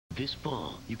This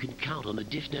fall, you can count on the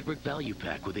Dish Network Value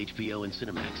Pack with HBO and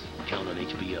Cinemax. Count on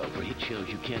HBO for hit shows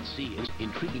you can't see and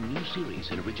intriguing new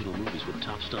series and original movies with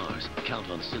top stars. Count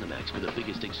on Cinemax for the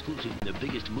biggest exclusive and the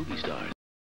biggest movie stars.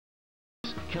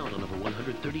 Count on over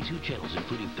 132 channels,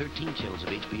 including 13 channels of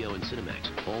HBO and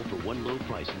Cinemax, all for one low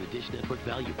price in the Dish Network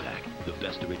Value Pack. The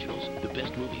best originals, the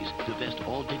best movies, the best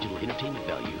all-digital entertainment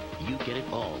value. You get it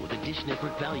all with the Dish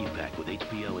Network Value Pack with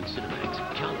HBO and Cinemax.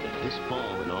 Count on it this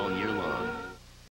fall and all year long.